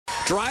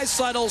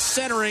Draisaitl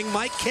centering,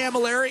 Mike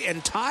Camilleri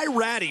and Ty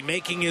Ratty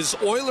making his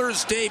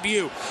Oilers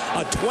debut.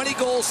 A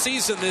 20-goal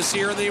season this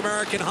year in the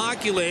American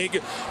Hockey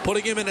League,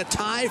 putting him in a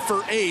tie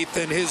for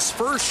 8th. And his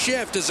first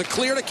shift is a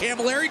clear to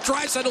Camilleri.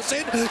 Draisaitl's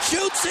in,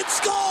 shoots and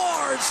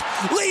scores!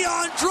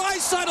 Leon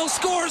Draisaitl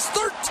scores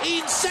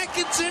 13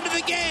 seconds into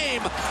the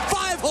game.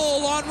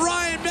 5-hole on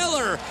Ryan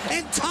Miller.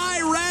 And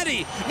Ty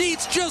Ratty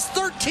needs just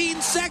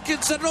 13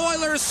 seconds in an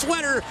Oilers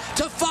sweater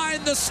to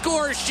find the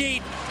score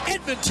sheet.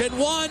 Edmonton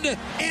 1,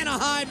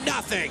 Anaheim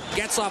 0.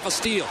 Gets off a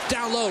steal.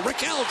 Down low,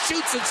 Raquel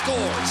shoots and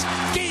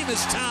scores. Game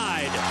is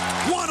tied.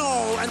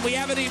 1-0, and we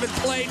haven't even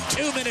played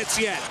 2 minutes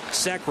yet.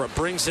 Sekera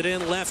brings it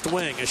in left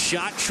wing. A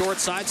shot, short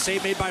side,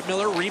 save made by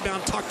Miller.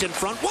 Rebound tucked in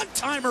front.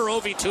 One-timer,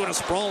 OV2, and a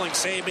sprawling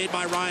save made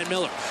by Ryan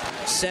Miller.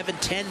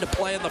 7:10 to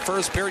play in the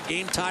first period.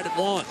 Game tied at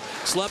 1.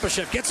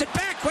 Slepyshev gets it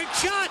back. Quick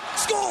shot.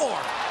 Score!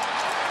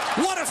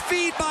 What a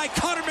feed by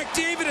Connor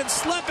McDavid, and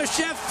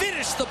Slepyshev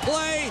finished the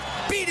play,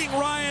 beating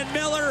Ryan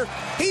Miller.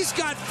 He's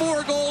got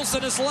 4 goals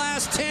in his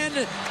last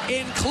 10,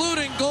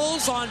 including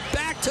goals on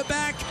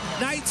back-to-back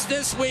nights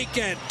this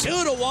weekend.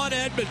 2-1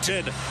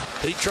 Edmonton.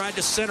 He tried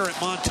to center it.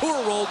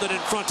 Montour rolled it in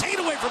front.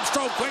 Taken away from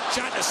Strome. Quick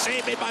shot and a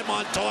save made by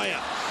Montoya.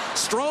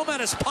 Strome had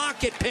his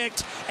pocket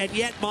picked, and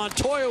yet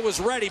Montoya was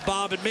ready,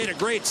 Bob, and made a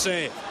great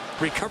save.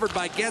 Recovered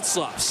by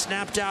Getzlaf.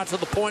 Snapped out to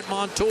the point,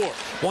 Montour.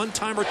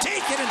 One-timer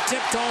taken and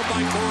tipped home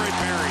by Corey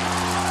Perry.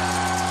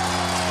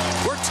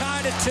 We're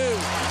tied at 2.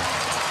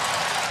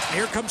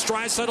 Here comes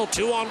Draisaitl,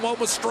 2-on-1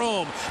 with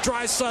Strome.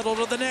 Draisaitl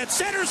to the net.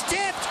 Center's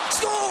tipped.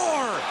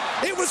 Score!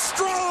 It was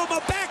Strome, a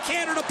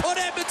backhander to put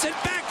Edmonton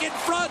back in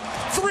front.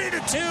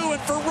 3-2,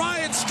 and for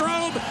Ryan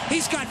Strome,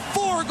 he's got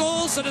 4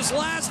 goals in his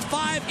last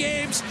 5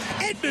 games.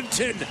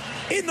 Edmonton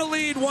in the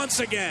lead once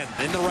again.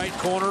 In the right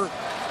corner,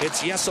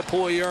 it's Jesse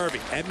Puljujärvi.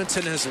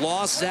 Edmonton has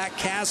lost Zach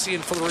Kassian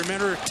for the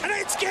remainder of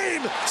tonight's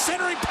game.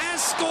 Centering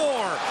pass,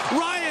 score.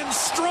 Ryan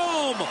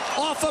Strome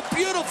off a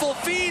beautiful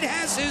feed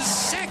has his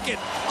 2nd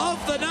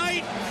of the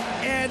night.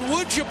 And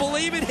would you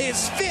believe it,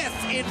 his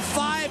 5th in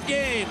 5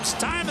 games.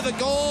 Time of the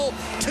goal,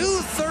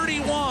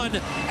 2:31.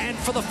 And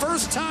for the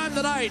first time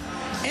tonight,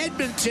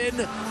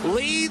 Edmonton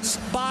leads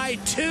by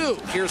 2.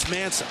 Here's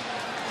Manson.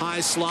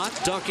 High slot,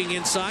 ducking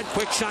inside,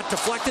 quick shot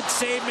deflected,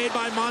 save made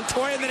by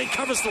Montoya, and then he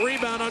covers the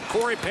rebound on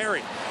Corey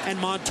Perry. And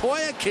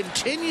Montoya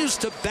continues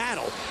to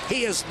battle.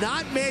 He has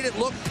not made it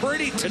look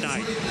pretty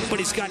tonight, but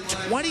he's got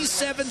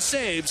 27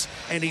 saves,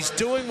 and he's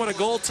doing what a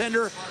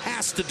goaltender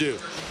has to do.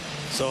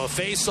 So a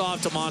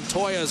face-off to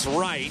Montoya's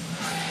right.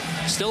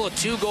 Still a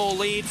 2-goal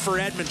lead for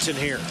Edmonton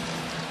here.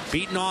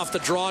 Beaten off the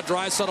draw,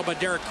 Draisaitl by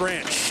Derek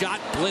Grant.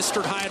 Shot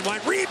blistered high and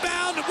wide.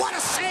 Rebound, what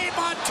a save,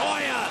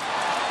 Montoya!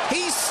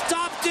 He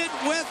stopped it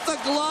with the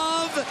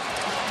glove.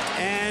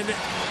 And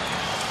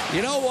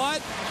you know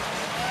what?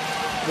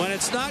 When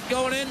it's not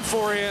going in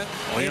for you,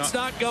 it's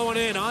not going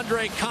in.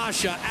 Ondrej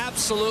Kase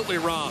absolutely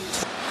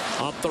robbed.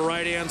 Up the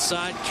right-hand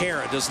side,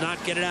 Kara does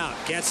not get it out.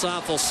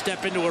 Getzlaf will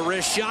step into a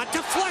wrist shot.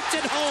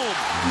 Deflected home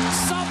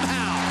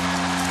somehow.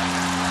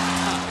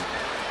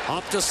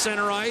 Up to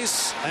center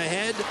ice,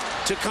 ahead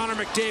to Connor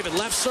McDavid.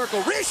 Left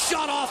circle, wrist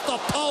shot off the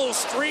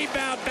post.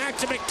 Rebound back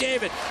to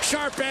McDavid.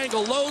 Sharp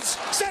angle, loads,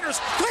 centers,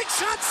 quick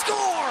shot,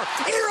 score!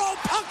 Hero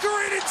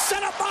pucker in and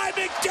set up by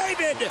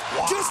McDavid.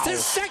 Wow. Just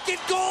his 2nd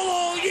goal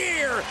all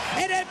year.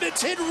 And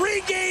Edmonton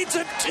regains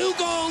a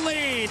 2-goal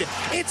lead.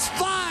 It's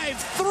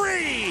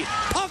 5-3.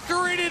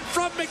 Pucker in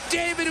from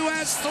McDavid, who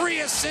has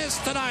 3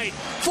 assists tonight.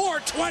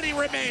 4:20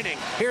 remaining.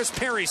 Here's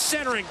Perry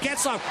centering,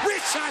 gets up,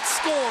 wrist shot,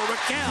 score.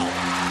 Raquel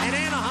and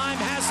Anaheim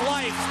has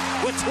life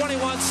with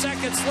 21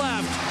 seconds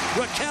left.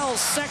 Raquel's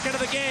 2nd of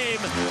the game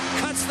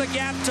cuts the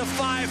gap to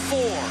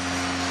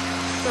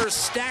 5-4. Oilers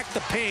stack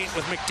the paint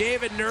with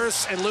McDavid,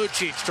 Nurse, and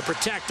Lucic to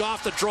protect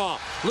off the draw.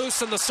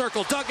 Loose in the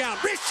circle, dug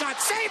out, wrist shot,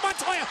 save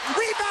Montoya,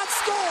 rebound,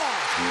 score!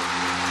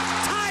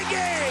 Tie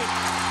game!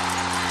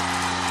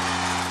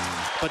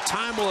 But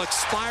time will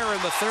expire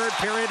in the 3rd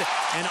period,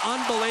 and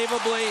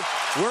unbelievably,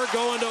 we're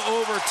going to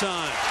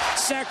overtime.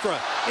 Sekera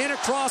in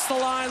across the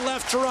line,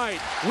 left to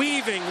right,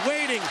 weaving,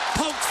 waiting,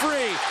 poke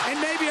free,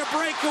 and maybe a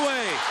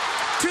breakaway.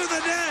 To the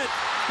net,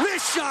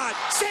 wrist shot,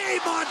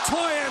 save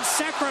Montoya, and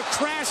Sekera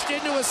crashed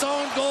into his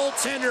own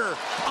goaltender.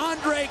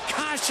 Ondrej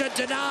Kase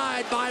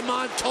denied by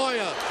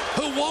Montoya,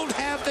 who won't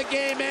have the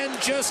game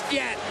end just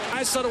yet.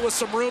 Draisaitl with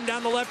some room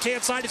down the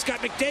left-hand side. He's got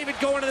McDavid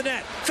going to the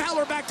net.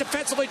 Fowler back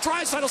defensively.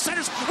 Draisaitl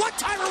centers.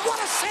 One-timer. What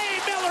a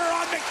save, Miller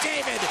on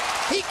McDavid.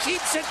 He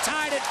keeps it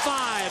tied at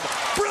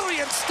 5.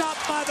 Brilliant stop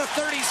by the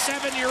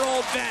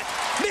 37-year-old vet.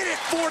 Minute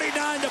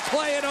 49 to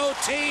play in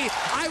OT.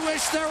 I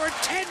wish there were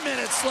 10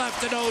 minutes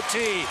left in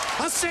OT.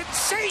 A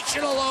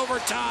sensational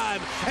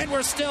overtime, and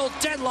we're still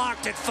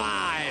deadlocked at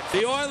 5.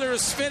 The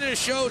Oilers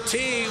finish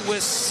OT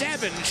with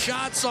 7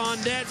 shots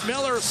on net.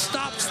 Miller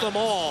stops them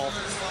all.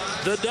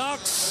 The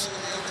Ducks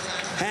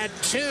had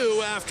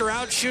 2 after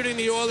outshooting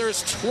the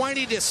Oilers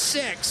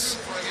 20-6.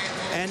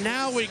 And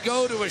now we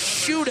go to a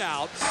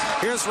shootout.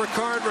 Here's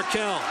Rickard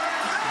Rakell.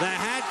 The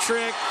hat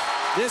trick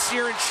This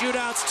year in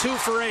shootouts, 2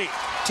 for 8.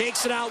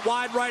 Takes it out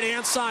wide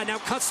right-hand side. Now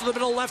cuts to the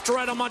middle, left to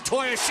right on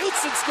Montoya.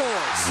 Shoots and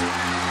scores.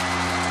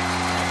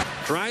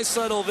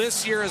 Draisaitl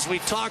this year, as we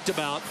talked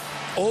about,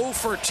 0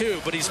 for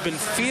 2, but he's been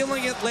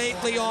feeling it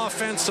lately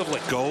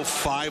offensively. Go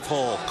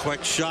 5-hole.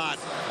 Quick shot.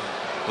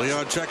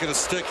 Leon checking a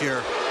stick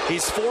here.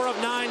 He's 4 of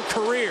 9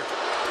 career.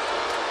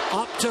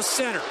 Up to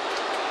center.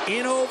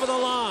 In over the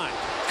line.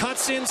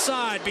 Cuts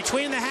inside.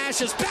 Between the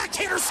hashes.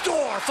 Backhander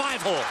score.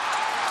 5-hole.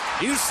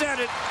 You said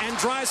it, and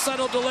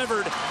Draisaitl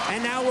delivered,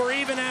 and now we're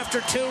even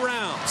after 2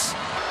 rounds.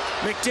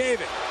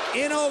 McDavid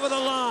in over the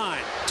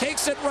line,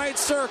 takes it right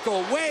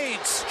circle,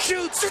 waits,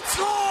 shoots, and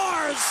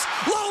scores!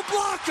 Low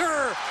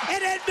blocker,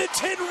 and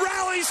Edmonton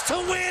rallies to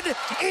win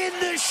in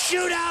the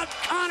shootout.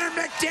 Connor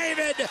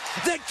McDavid,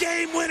 the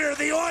game winner.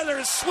 The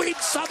Oilers sweep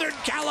Southern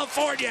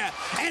California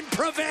and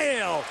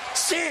prevail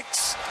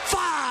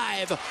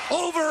 6-5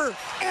 over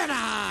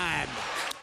Anaheim.